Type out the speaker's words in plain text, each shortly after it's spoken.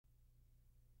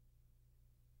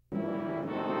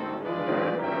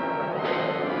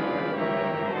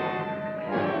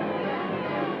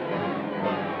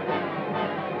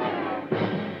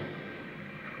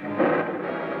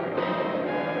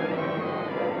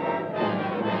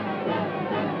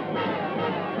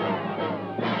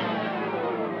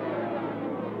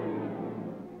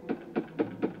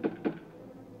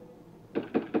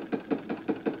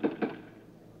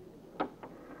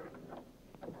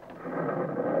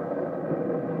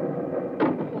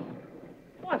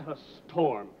a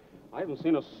storm. I haven't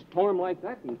seen a storm like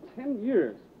that in 10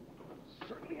 years.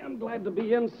 Certainly I'm glad to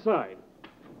be inside.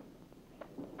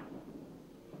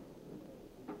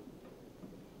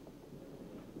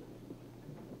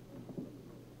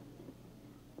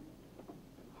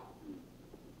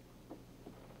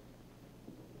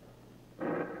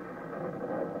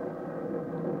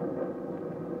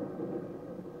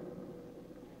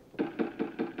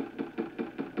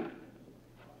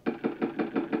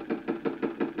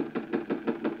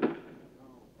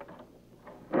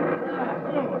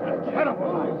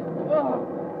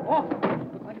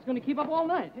 Going to keep up all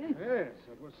night, eh? Yes,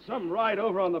 it was some ride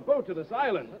over on the boat to this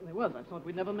island. It certainly was. I thought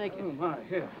we'd never make it. Oh, my,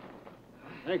 here.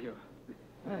 Thank you.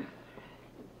 I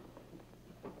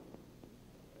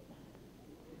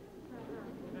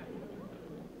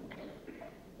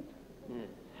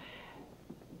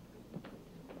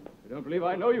don't believe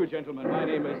I know you, gentlemen. My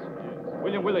name is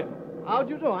William Willett. How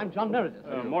do you do? I'm John Meredith.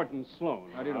 Morton Sloan.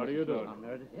 How do you do? John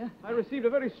Meredith, yeah? I received a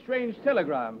very strange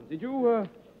telegram. Did you,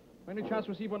 by any chance,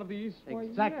 receive one of these?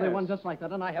 Exactly yes. One just like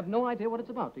that, and I have no idea what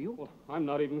it's about, do you? Well, I'm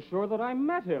not even sure that I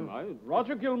met him.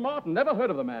 Roger Gilmartin. Never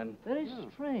heard of the man. Very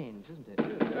strange, isn't it?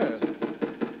 Yes.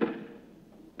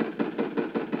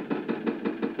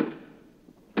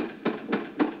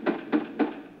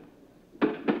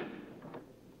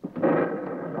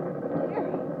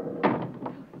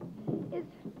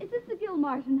 Is this the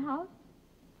Gilmartin house?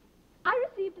 I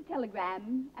received a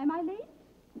telegram. Am I late?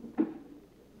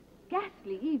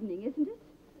 Ghastly evening, isn't it?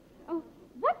 Oh,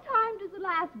 what time does the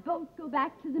last boat go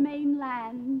back to the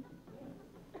mainland?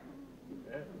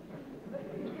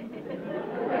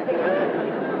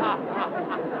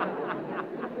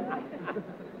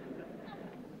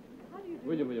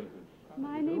 William.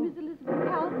 My name is Elizabeth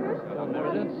Calvert. John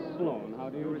Meredith Sloan. How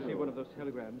do you receive one of those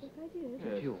telegrams? Yes, I did.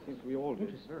 Yes, it seems we all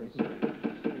did. Very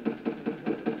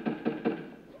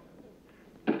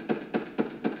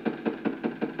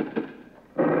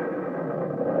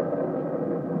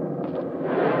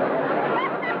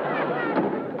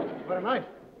What a night.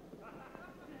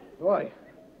 Boy,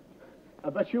 I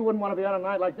bet you wouldn't want to be on a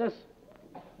night like this.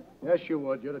 Yes, you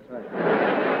would. You're the type.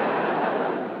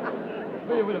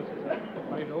 William Williamson.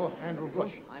 How do you do? Andrew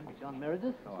Bush. I'm John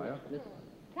Meredith. How are you? Miss...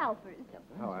 Calvert.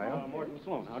 How are you? Morton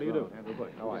Sloan. How do you do? Andrew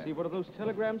Bush. How are you? Receive one of those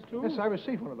telegrams, too? Yes, I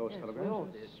received one of those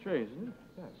telegrams. It's strange, isn't it?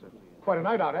 Yes, quite a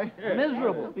night out, eh? Yes.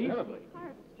 Miserable. Terribly.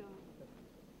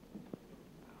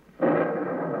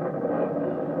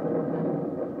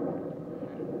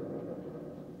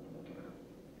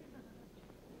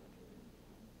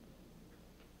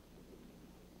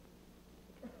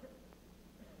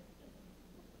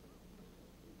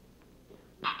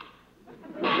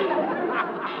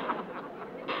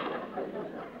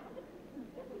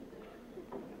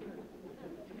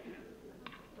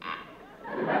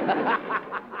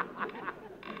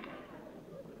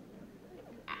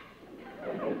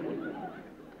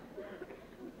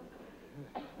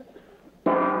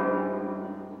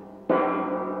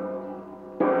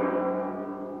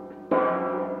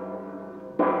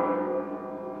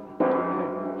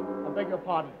 I beg your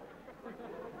pardon.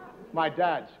 My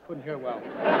dad's couldn't hear well.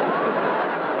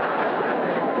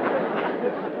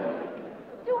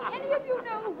 Do any of you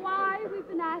know why we've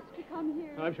been asked to come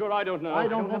here? I'm sure I don't know. I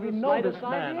don't even know this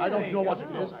man. I don't know what it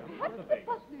is. Perhaps the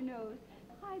butler knows.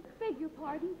 I beg your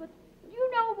pardon, but do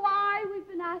you know why we've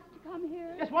been asked to come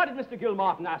here? Yes, why did Mr.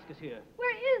 Gilmartin ask us here?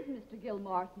 Where is Mr.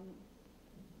 Gilmartin?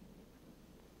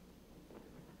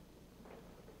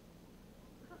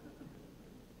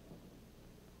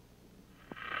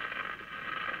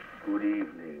 Good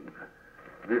evening.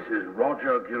 This is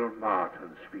Roger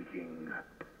Gilmartin speaking.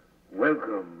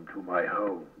 Welcome to my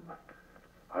home.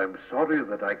 I'm sorry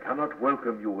that I cannot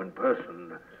welcome you in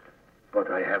person, but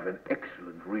I have an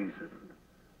excellent reason.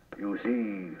 You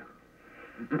see,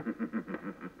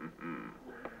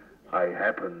 I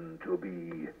happen to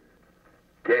be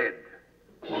dead.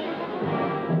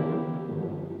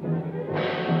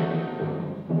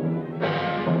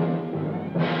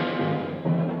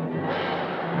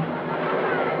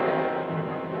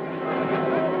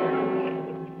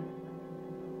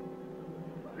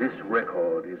 This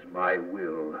record is my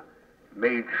will,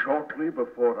 made shortly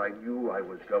before I knew I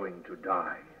was going to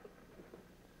die.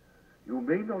 You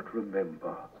may not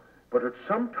remember, but at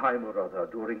some time or other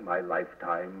during my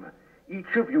lifetime,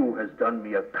 each of you has done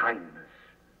me a kindness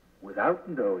without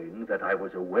knowing that I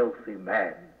was a wealthy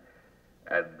man.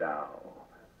 And now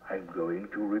I'm going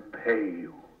to repay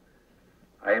you.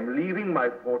 I am leaving my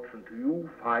fortune to you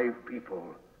 5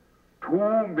 people,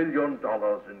 $2 million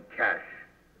in cash.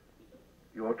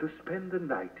 You're to spend the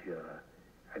night here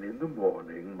And in the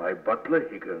morning, my butler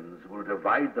Higgins will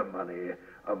divide the money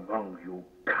among you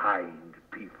kind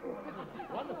people.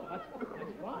 Wonderful. That's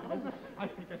fine. I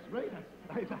think that's great.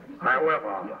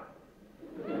 However,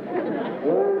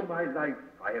 all my life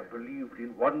I have believed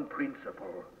in one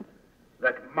principle,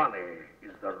 that money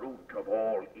is the root of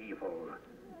all evil.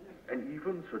 And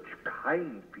even such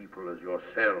kind people as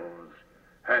yourselves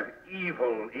have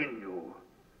evil in you.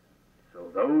 So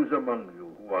those among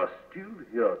you who are still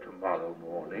here tomorrow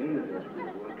morning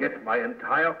will get my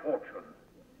entire fortune.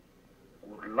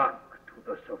 Good luck to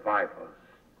the survivors.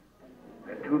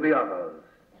 And to the others,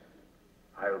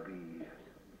 I'll be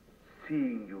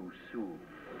seeing you soon.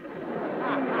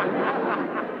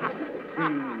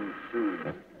 Seeing you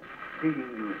soon.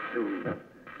 Seeing you soon.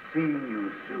 Seeing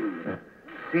you soon.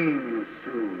 Seeing you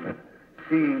soon.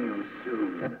 Seeing you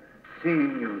soon.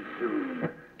 Seeing you soon.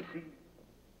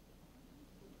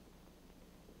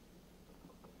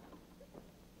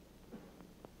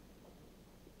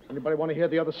 Anybody want to hear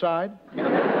the other side?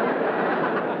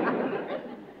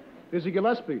 Dizzy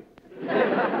Gillespie.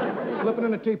 Flipping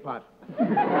in a teapot.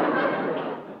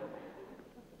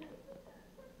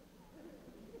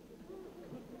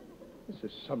 This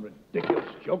is some ridiculous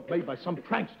joke made by some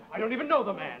prankster. I don't even know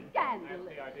the man. Scandalous.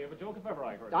 That's the idea of a joke if ever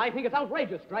I heard it. I think it's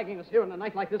outrageous dragging us here on a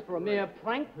night like this for a mere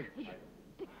prank.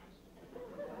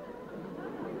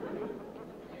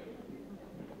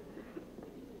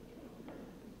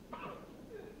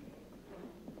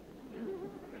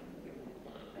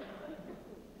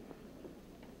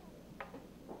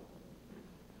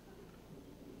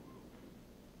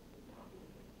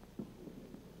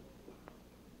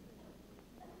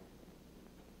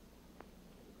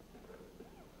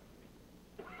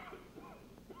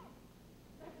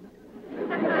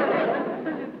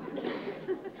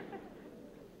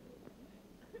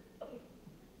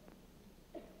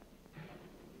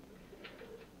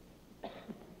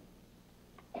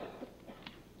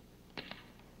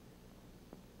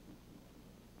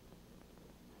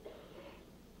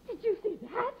 Did you see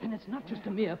that? And it's not just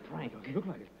a mere prank. Doesn't look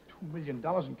like it. $2 million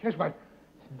in cash.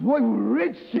 Boy, we're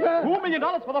rich. $2 million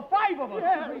for the 5 of us.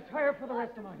 I'll retire for the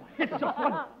rest of my life. It's so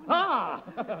fun. Ah!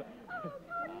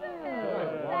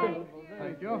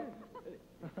 Thank you.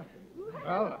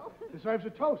 Well, deserves a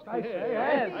toast, I say.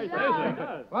 Yes, I say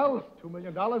so. Well, $2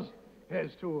 million.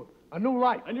 Here's to a new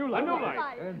life. A new life. A new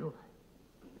life.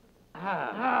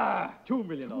 $2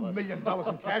 million. $2 million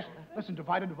in cash. Listen,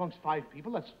 divided amongst 5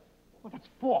 people, that's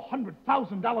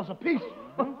 $400,000 apiece.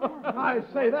 I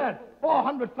say that.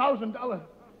 $400,000.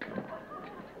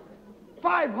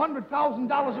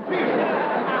 $500,000 apiece.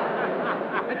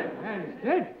 And he's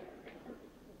dead.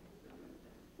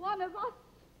 One of us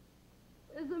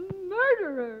is a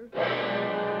murderer.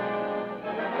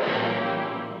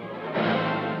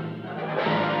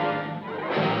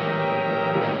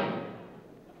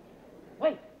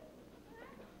 Wait.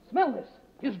 Smell this.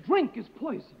 His drink is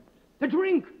poison. The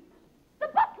drink. The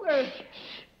butler.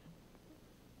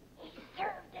 He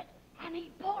served it and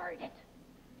he poured it.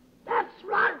 That's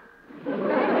right. It's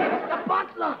the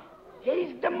butler.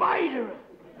 He's the murderer.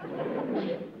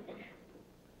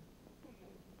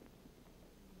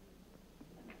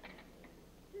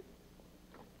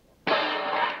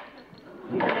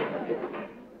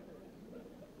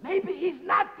 Maybe he's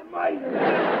not the murderer.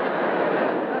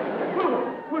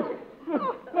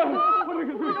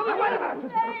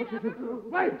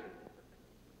 Wait.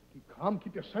 Keep calm.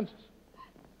 Keep your senses.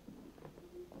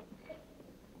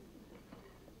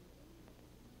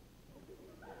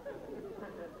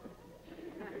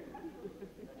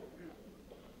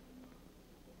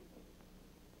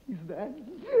 He's dead.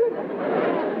 He's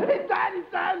dead. He's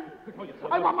dead.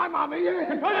 I want my mommy.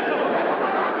 Control yourself.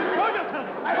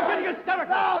 I'm getting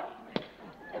hysterical.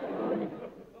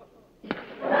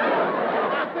 I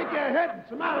think you're hit. What's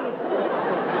the matter with you?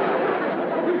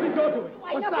 You can go to it.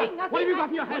 Why, What's nothing, that? nothing. What have you got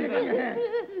in your hand What have you got in your there? hand?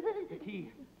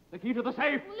 The key to the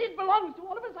safe. Well, it belongs to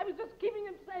all of us. I was just keeping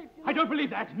him safe. I don't believe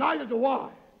that. Neither do I.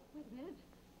 Wait a minute.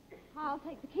 I'll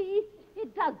take the key.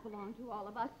 It does belong to all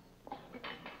of us.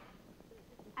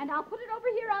 And I'll put it over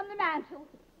here on the mantel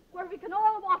where we can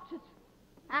all watch it.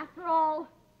 After all,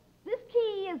 this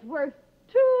key is worth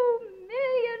 $2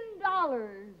 million.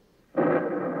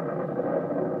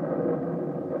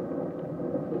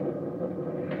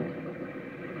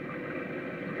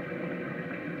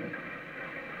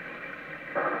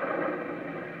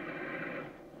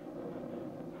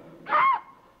 Ah!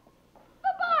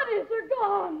 The bodies are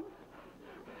gone.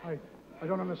 I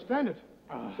don't understand it.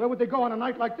 Where would they go on a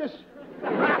night like this?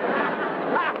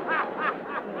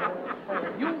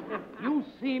 You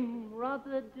seem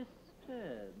rather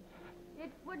disturbed.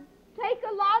 It would take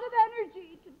a lot of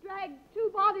energy to drag two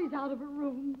bodies out of a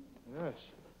room. Yes.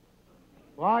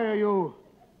 Why are you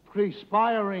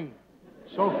perspiring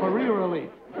so careerily?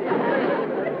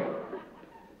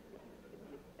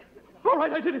 All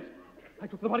right, I did it. I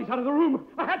took the bodies out of the room.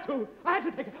 I had to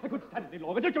take it. I couldn't stand it any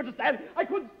longer. Don't you understand? I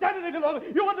couldn't stand it any longer.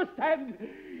 You understand?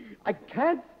 I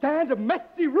can't stand a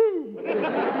messy room.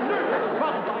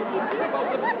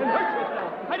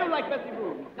 I don't like messy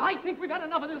rooms. I think we've had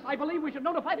enough of this. I believe we should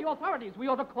notify the authorities. We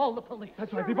ought to call the police.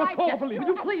 That's right. We must call the police. Will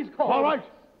you please call? All right.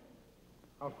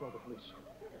 I'll call the police.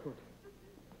 Good.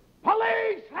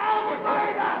 Police! Help!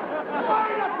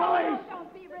 Police!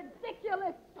 Don't be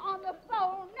ridiculous on the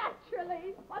phone,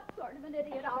 naturally. What sort of an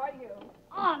idiot are you?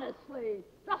 Honestly.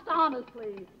 Just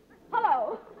honestly.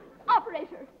 Hello,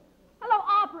 operator. Hello,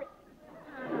 operator.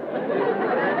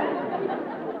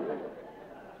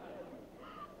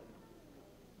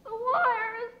 The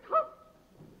wire is cut.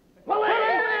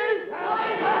 Police!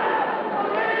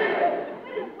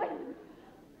 Wait.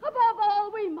 Above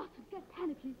all, we mustn't get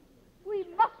panicky. We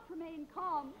must remain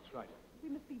calm. That's right. We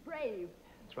must be brave.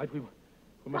 That's right. We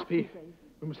must be.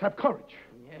 We must have courage.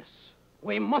 Yes,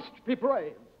 we must be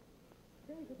brave.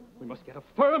 We must get a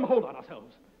firm hold on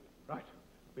ourselves. Right.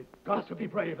 We've got to be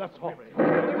brave, that's all. Got to be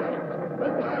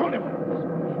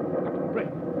brave.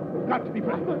 Got to be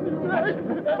brave.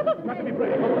 Got to be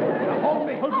brave. Hold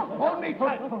me. Hold me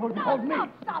tight. Hold me.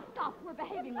 Stop. We're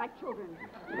behaving like children.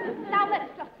 Now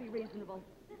let's just be reasonable.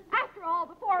 After all,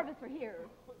 the four of us are here.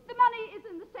 The money is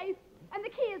in the safe, and the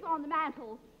key is on the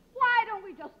mantel. Why don't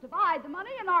we just divide the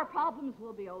money, and our problems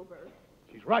will be over?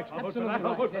 She's right. I'll vote for that.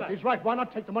 I'll vote for that. She's right. Why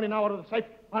not take the money now out of the safe?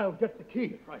 I'll get the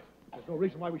key. Right. There's no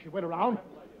reason why we should wait around.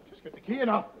 Just get the key and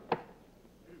out.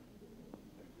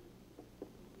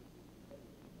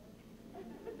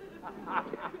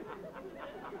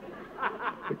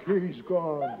 The key's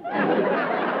gone.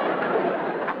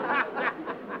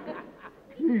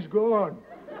 Key's gone.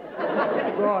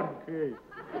 Gone, key.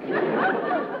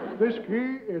 This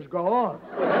key is gone.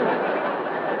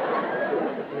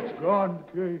 It's gone,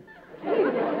 key.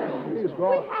 Key's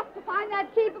gone. We have to find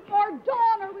that key before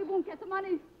dawn, or we won't get the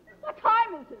money. What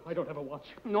time is it? I don't have a watch.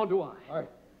 Nor do I.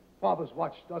 Father's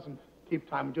watch doesn't keep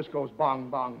time. It just goes bong,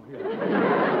 bong. Here.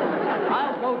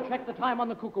 I'll go check the time on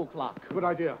the cuckoo clock. Good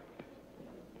idea.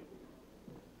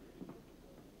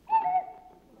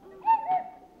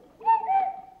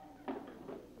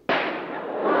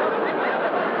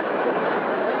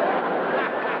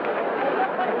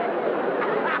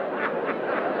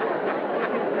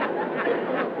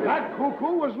 That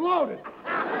cuckoo was loaded.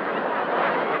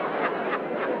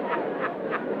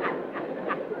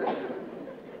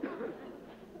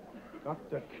 Got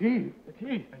the key. The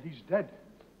key. And he's dead.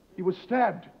 He was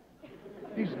stabbed.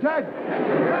 He's dead.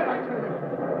 Dead, I tell you.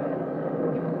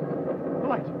 The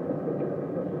light.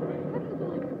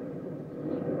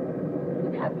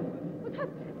 What happened?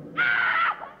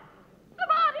 Ah! The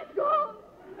body's gone!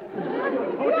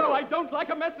 Oh, no, I don't like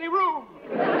a messy room.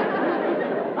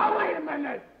 Now, wait a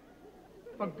minute.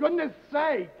 For goodness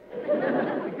sake.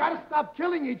 You gotta stop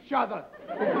killing each other.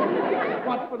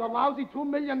 What, for the lousy $2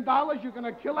 million, you're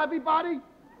gonna kill everybody?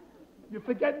 You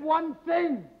forget one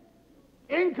thing.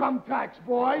 Income tax,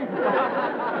 boy.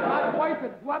 Not worth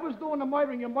it. Whoever's doing the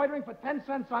murdering, you're murdering for 10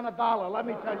 cents on a dollar, let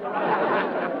me tell you.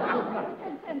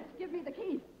 10 cents. Give me the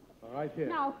key. All right, here.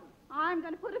 Now, I'm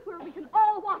going to put it where we can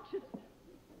all watch it.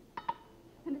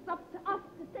 And it's up to us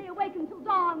to stay awake until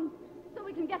dawn so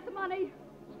we can get the money.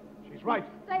 She's right.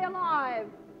 Stay alive.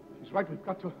 She's right. We've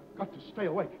got to stay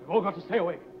awake. We've all got to stay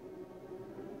awake.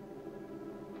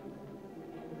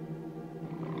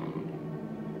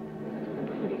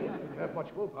 Don't have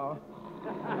much willpower.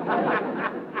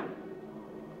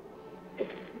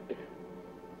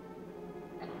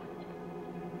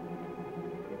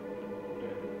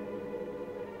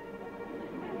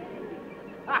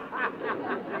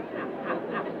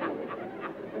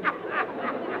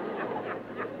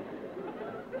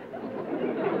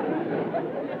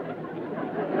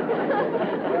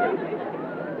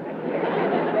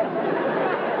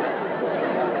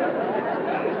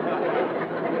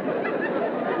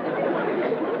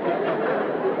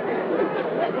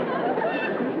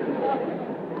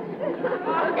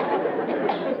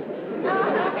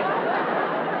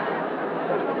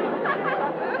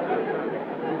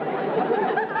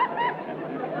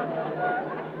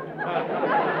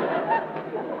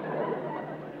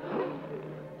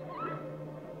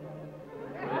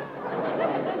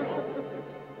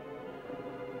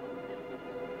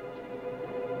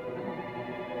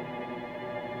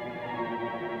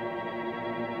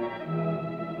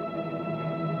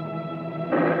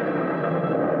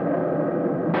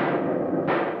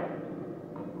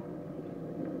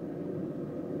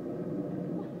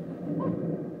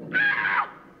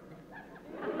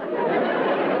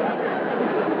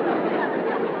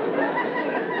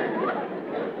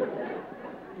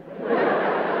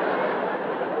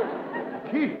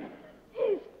 Keith.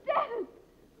 He's dead.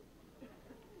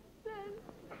 Dead.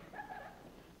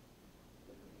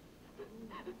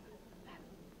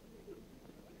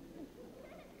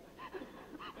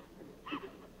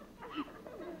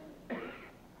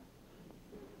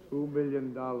 $2 million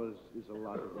is a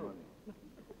lot of money.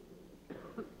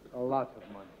 A lot of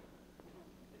money.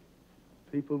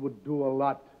 People would do a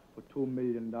lot for $2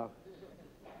 million.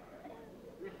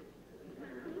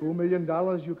 $2 million,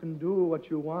 you can do what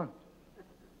you want.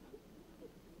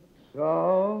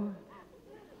 So,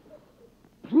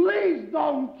 please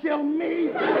don't kill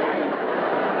me.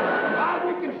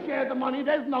 We can share the money.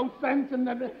 There's no sense in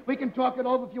that. We can talk it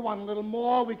over if you want a little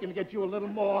more. We can get you a little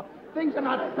more. Things are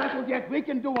not settled yet. We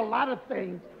can do a lot of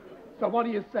things. So what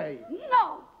do you say?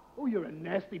 No. Oh, you're a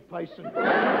nasty person. Won't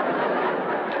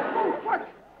work.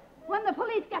 When the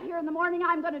police get here in the morning,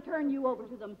 I'm going to turn you over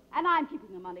to them. And I'm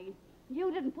keeping the money. You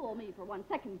didn't fool me for 1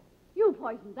 second. You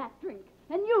poisoned that drink.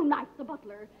 And you knifed the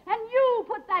butler. And you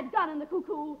put that gun in the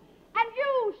cuckoo. And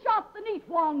you shot the neat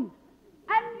one.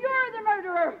 And you're the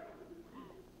murderer.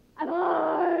 And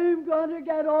I'm gonna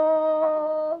get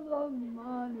all the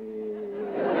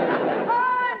money.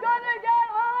 I'm gonna get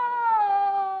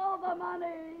all the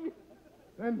money.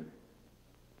 Then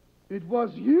it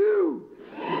was you.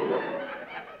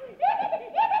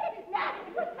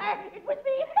 It was me. It was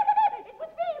me.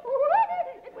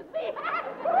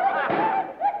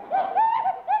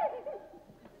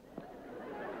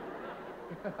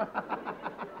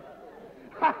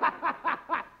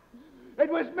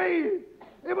 It was me. It was me.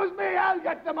 It was me. I'll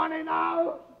get the money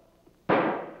now.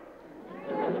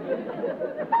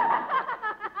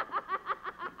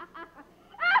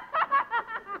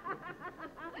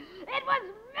 It was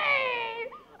me.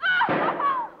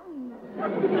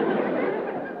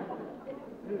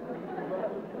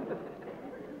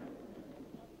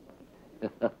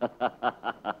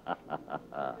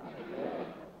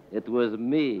 It was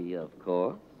me, of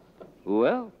course. Who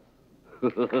else?